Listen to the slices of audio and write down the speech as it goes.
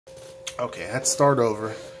Okay, I had to start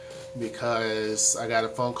over because I got a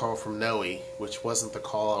phone call from Noe, which wasn't the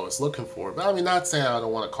call I was looking for. But I mean, not saying I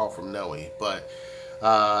don't want a call from Noe, but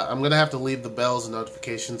I'm going to have to leave the bells and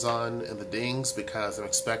notifications on and the dings because I'm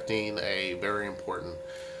expecting a very important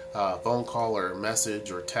phone call or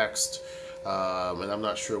message or text, and I'm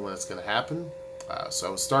not sure when it's going to happen. So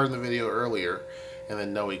I was starting the video earlier, and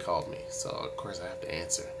then Noe called me, so of course I have to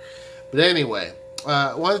answer. But anyway,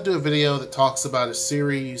 I wanted to do a video that talks about a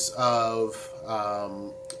series of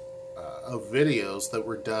videos that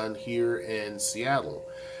were done here in Seattle.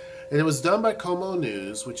 And it was done by Como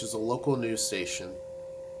News, which is a local news station.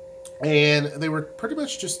 And they were pretty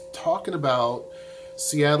much just talking about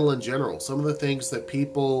Seattle in general, some of the things that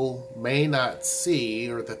people may not see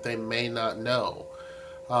or that they may not know.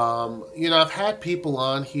 You know, I've had people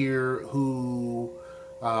on here who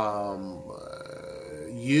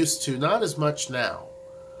used to, not as much now,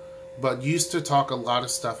 but used to talk a lot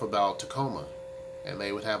of stuff about Tacoma. And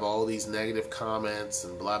they would have all these negative comments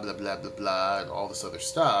and blah, blah, blah, blah, blah, and all this other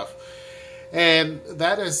stuff. And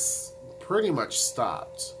that has pretty much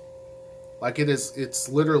stopped. Like it's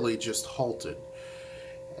literally just halted.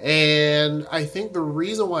 And I think the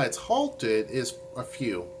reason why it's halted is a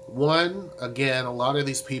few. One, again, a lot of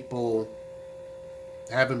these people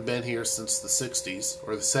haven't been here since the 60s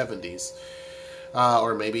or the 70s,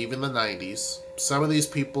 or maybe even the 90s. Some of these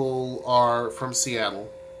people are from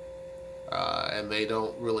Seattle, and they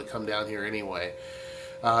don't really come down here anyway.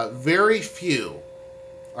 Very few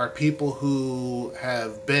are people who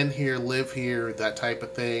have been here, live here, that type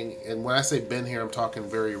of thing. And when I say been here, I'm talking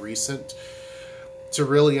very recent, to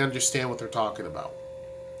really understand what they're talking about.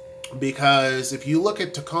 Because if you look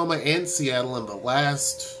at Tacoma and Seattle in the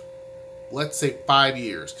last, let's say 5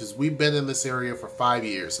 years, because we've been in this area for 5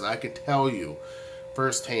 years, and I can tell you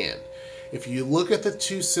firsthand, if you look at the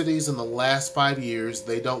two cities in the last 5 years,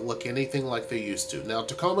 they don't look anything like they used to. Now,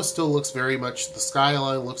 Tacoma still looks very much, the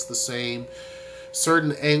skyline looks the same.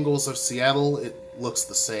 Certain angles of Seattle, it looks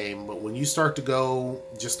the same. But when you start to go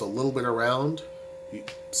just a little bit around,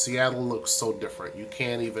 Seattle looks so different. You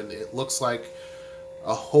can't even, it looks like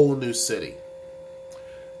a whole new city.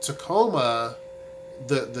 Tacoma,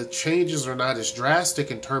 the changes are not as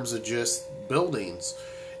drastic in terms of just buildings.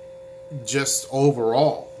 Just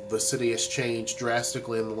overall, the city has changed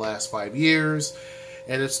drastically in the last 5 years,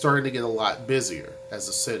 and it's starting to get a lot busier as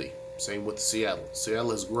a city. Same with Seattle.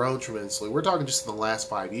 Seattle has grown tremendously. We're talking just in the last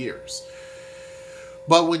 5 years.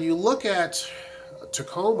 But when you look at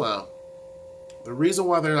Tacoma, the reason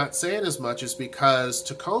why they're not saying as much is because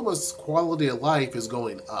Tacoma's quality of life is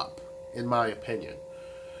going up, in my opinion.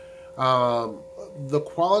 The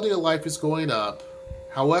quality of life is going up.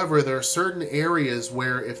 However, there are certain areas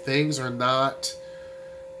where if things are not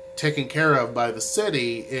taken care of by the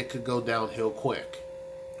city, it could go downhill quick,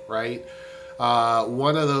 right?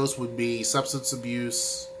 One of those would be substance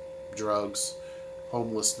abuse, drugs,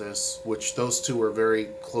 homelessness, which those two are very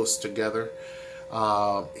close together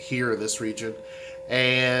here in this region,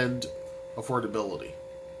 and affordability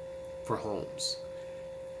for homes.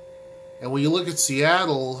 And when you look at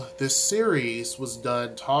Seattle, this series was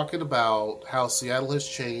done talking about how Seattle has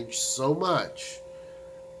changed so much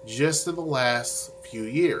just in the last few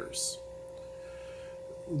years.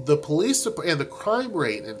 The police and the crime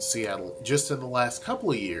rate in Seattle just in the last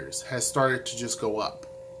couple of years has started to just go up.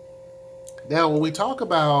 Now, when we talk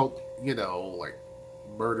about, you know, like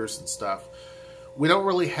murders and stuff, we don't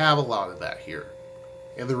really have a lot of that here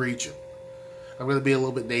in the region. I'm going to be a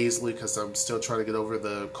little bit nasally because I'm still trying to get over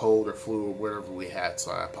the cold or flu or whatever we had,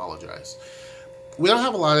 so I apologize. We don't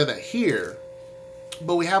have a lot of that here,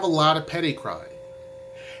 but we have a lot of petty crime.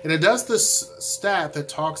 And it does this stat that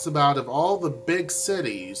talks about of all the big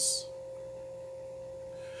cities,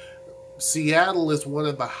 Seattle is one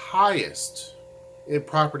of the highest in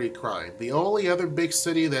property crime. The only other big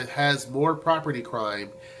city that has more property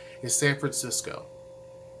crime is San Francisco.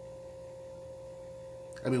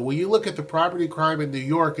 I mean, when you look at the property crime in New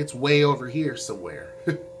York, it's way over here somewhere.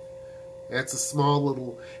 That's a small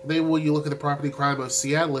little... And then when you look at the property crime of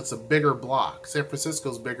Seattle, it's a bigger block. San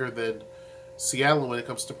Francisco's bigger than Seattle when it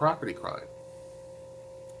comes to property crime.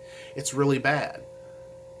 It's really bad.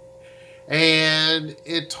 And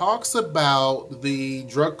it talks about the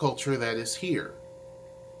drug culture that is here.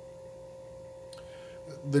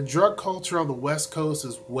 The drug culture on the West Coast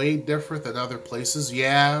is way different than other places.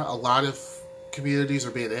 Yeah, a lot of communities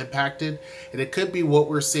are being impacted, and it could be what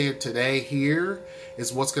we're seeing today here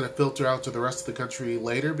is what's going to filter out to the rest of the country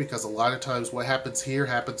later, because a lot of times what happens here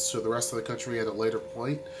happens to the rest of the country at a later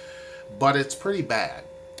point. But it's pretty bad.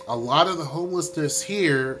 a lot of the homelessness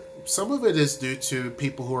here, some of it is due to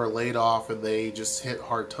people who are laid off and they just hit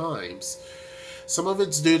hard times. Some of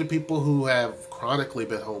it's due to people who have chronically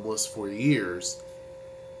been homeless for years.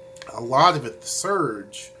 A lot of it, the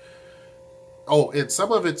surge. Oh, and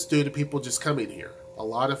some of it's due to people just coming here. A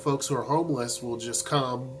lot of folks who are homeless will just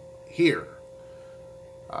come here.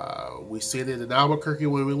 We've seen it in Albuquerque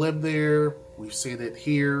when we lived there. We've seen it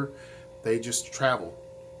here. They just travel.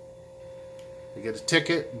 They get a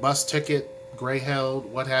ticket, bus ticket, Greyhound,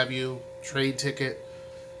 what have you, train ticket.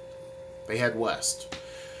 They head west.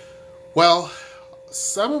 Well,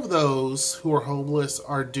 some of those who are homeless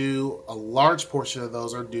are due, a large portion of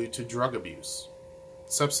those are due to drug abuse,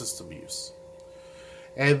 substance abuse.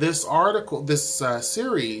 And this article, this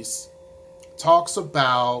series talks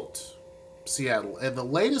about Seattle. And the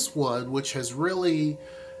latest one, which has really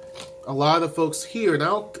a lot of folks here, and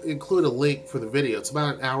I'll include a link for the video. It's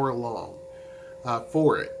about an hour long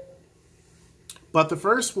for it. But the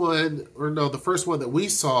first one, the first one that we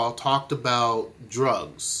saw talked about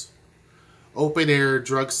drugs. Open air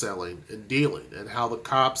drug selling and dealing, and how the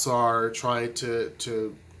cops are trying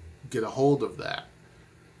to get a hold of that.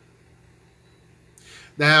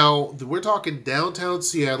 Now, we're talking downtown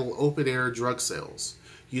Seattle open air drug sales.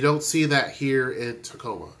 You don't see that here in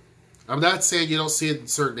Tacoma. I'm not saying you don't see it in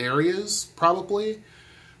certain areas, probably,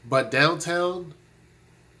 but downtown,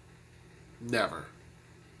 never.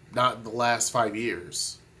 Not in the last 5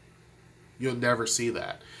 years. You'll never see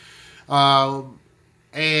that.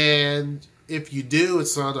 And if you do,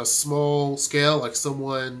 it's on a small scale, like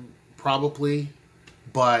someone probably,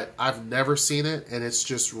 but I've never seen it, and it's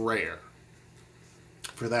just rare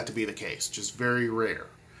for that to be the case. Just very rare.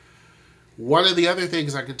 One of the other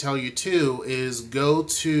things I can tell you, too, is go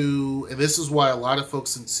to, and this is why a lot of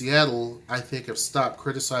folks in Seattle, I think, have stopped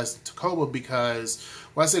criticizing Tacoma, because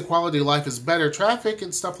when I say quality of life is better, traffic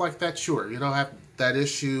and stuff like that, sure, you don't have that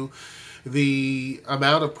issue. The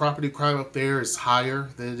amount of property crime up there is higher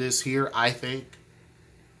than it is here, I think.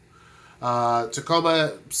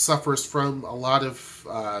 Tacoma suffers from a lot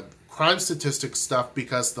of crime statistics stuff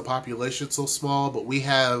because the population's so small, but we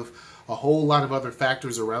have a whole lot of other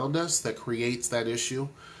factors around us that creates that issue.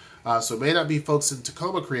 So it may not be folks in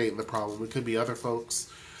Tacoma creating the problem. It could be other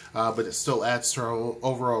folks, but it still adds to our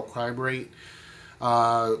overall crime rate.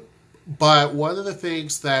 But one of the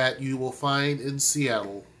things that you will find in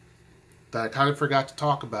Seattle that I kind of forgot to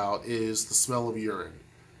talk about is the smell of urine.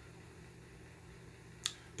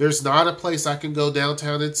 There's not a place I can go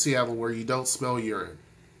downtown in Seattle where you don't smell urine.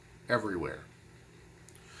 Everywhere.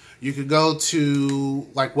 You could go to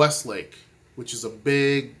like Westlake, which is a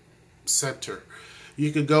big center.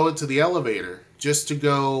 You could go into the elevator just to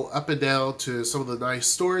go up and down to some of the nice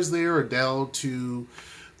stores there, or down to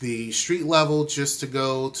the street level just to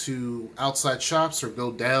go to outside shops, or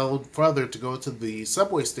go down further to go to the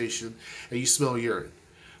subway station, and you smell urine.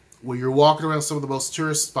 When you're walking around some of the most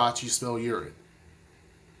tourist spots, you smell urine.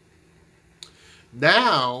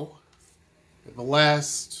 Now, in the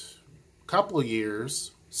last couple of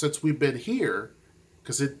years, since we've been here,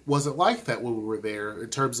 because it wasn't like that when we were there in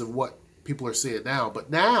terms of what people are seeing now, but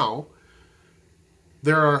now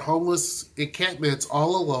there are homeless encampments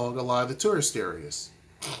all along a lot of the tourist areas.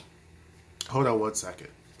 Hold on one second.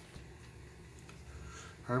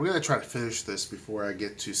 All right, I'm going to try to finish this before I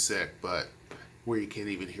get too sick, but where you can't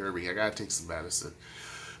even hear me. I got to take some medicine.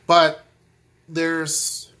 But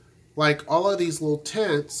there's like all of these little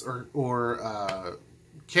tents or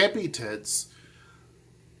camping tents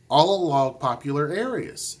all along popular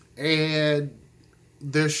areas. And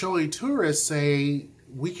they're showing tourists say,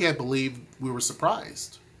 we can't believe we were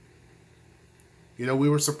surprised. You know, we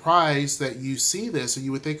were surprised that you see this and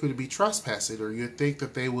you would think it would be trespassing, or you'd think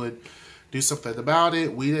that they would do something about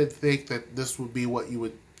it. We didn't think that this would be what you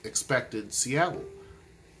would expect in Seattle.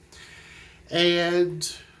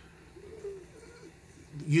 And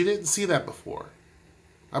you didn't see that before.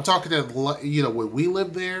 I'm talking to, you know, when we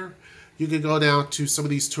lived there, you could go down to some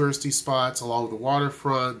of these touristy spots along the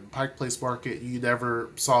waterfront, Pike Place Market. You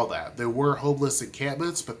never saw that. There were homeless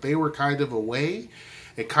encampments, but they were kind of away.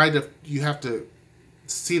 And kind of, you have to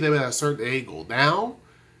see them at a certain angle. Now,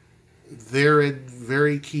 they're in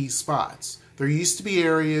very key spots. There used to be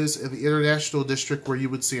areas in the International District where you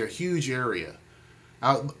would see a huge area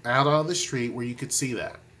out on the street where you could see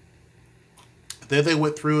that. Then they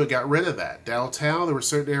went through and got rid of that. Downtown, there were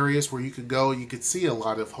certain areas where you could go and you could see a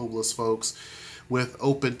lot of homeless folks with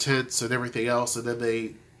open tents and everything else, and then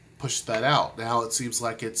they pushed that out. Now it seems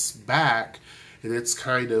like it's back, and it's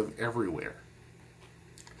kind of everywhere.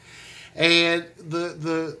 And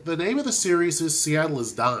the name of the series is Seattle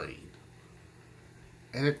is Dying.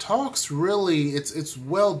 And it talks really, it's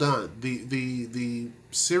well done. The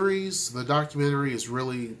series, the documentary is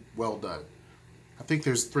really well done. I think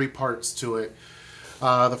there's 3 parts to it.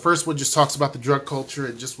 The first one just talks about the drug culture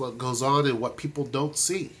and just what goes on and what people don't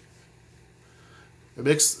see. It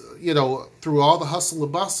makes, through all the hustle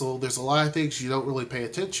and bustle, there's a lot of things you don't really pay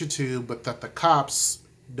attention to, but that the cops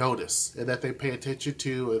notice and that they pay attention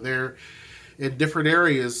to, and they're in different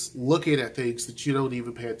areas looking at things that you don't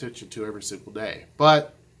even pay attention to every single day.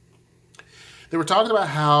 But they were talking about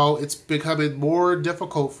how it's becoming more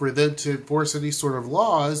difficult for them to enforce any sort of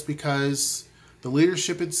laws because the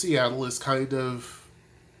leadership in Seattle is kind of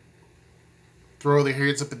throwing their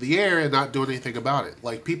hands up in the air and not doing anything about it.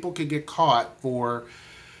 Like, people can get caught for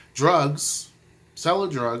drugs, selling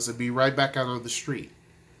drugs, and be right back out on the street.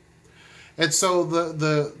 And so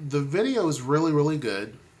the video is really, really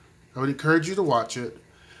good. I would encourage you to watch it.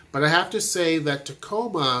 But I have to say that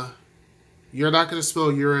Tacoma, you're not going to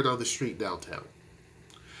smell urine on the street downtown.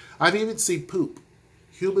 I've even seen poop,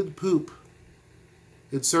 human poop,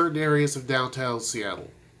 in certain areas of downtown Seattle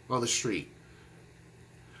on the street.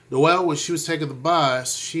 Noelle, when she was taking the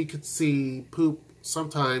bus, she could see poop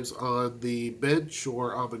sometimes on the bench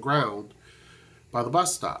or on the ground by the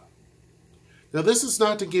bus stop. Now, this is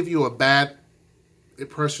not to give you a bad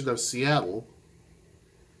impression of Seattle.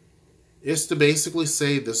 It's to basically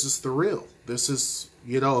say this is the real. This is,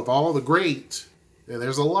 of all the great, and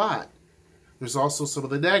there's a lot, there's also some of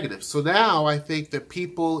the negatives. So now I think that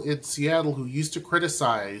people in Seattle who used to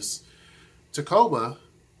criticize Tacoma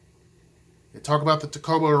and talk about the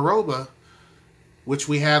Tacoma aroma, which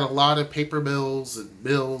we had a lot of paper mills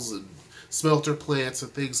and smelter plants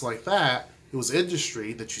and things like that. It was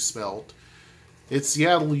industry that you smelled. In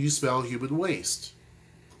Seattle, you smell human waste.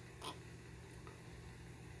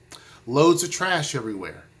 Loads of trash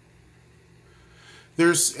everywhere.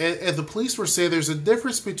 And the police were saying there's a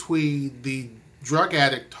difference between the drug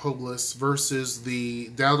addict homeless versus the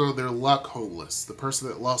down on their luck homeless, the person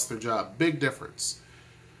that lost their job. Big difference.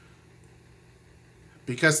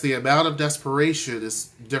 Because the amount of desperation is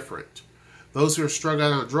different. Those who are strung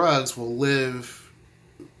out on drugs will live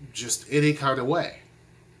just any kind of way.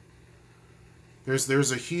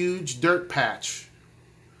 There's a huge dirt patch,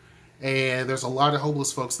 and there's a lot of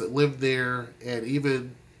homeless folks that live there and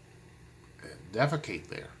even defecate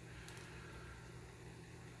there.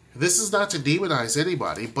 This is not to demonize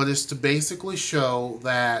anybody, but it's to basically show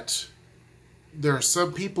that there are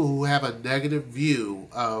some people who have a negative view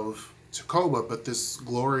of Tacoma, but this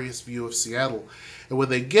glorious view of Seattle. And when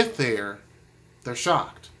they get there, they're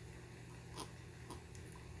shocked.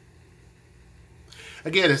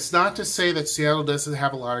 Again, it's not to say that Seattle doesn't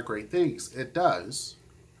have a lot of great things. It does.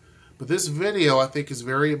 But this video, I think, is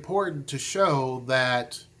very important to show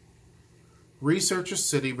that research a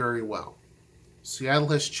city very well. Seattle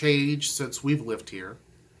has changed since we've lived here.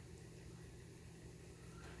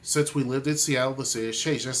 Since we lived in Seattle, the city has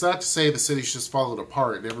changed. That's not to say the city's just falling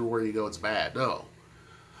apart and everywhere you go it's bad. No.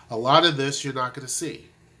 A lot of this you're not going to see.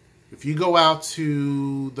 If you go out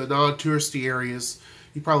to the non-touristy areas,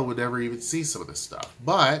 you probably would never even see some of this stuff.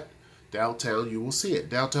 But downtown, you will see it.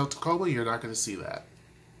 Downtown Tacoma, you're not going to see that.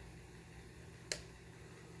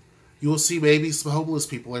 You will see maybe some homeless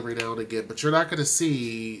people every now and again, but you're not going to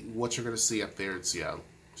see what you're going to see up there in Seattle.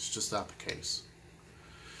 It's just not the case.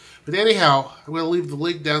 But anyhow, I'm going to leave the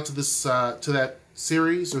link down to this to that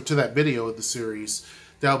series, or to that video of the series,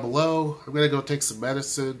 down below. I'm going to go take some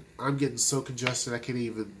medicine. I'm getting so congested I can't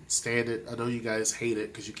even stand it. I know you guys hate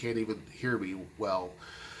it because you can't even hear me well.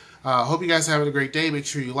 Hope you guys are having a great day. Make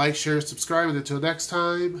sure you like, share, subscribe, and until next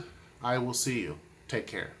time, I will see you. Take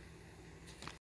care.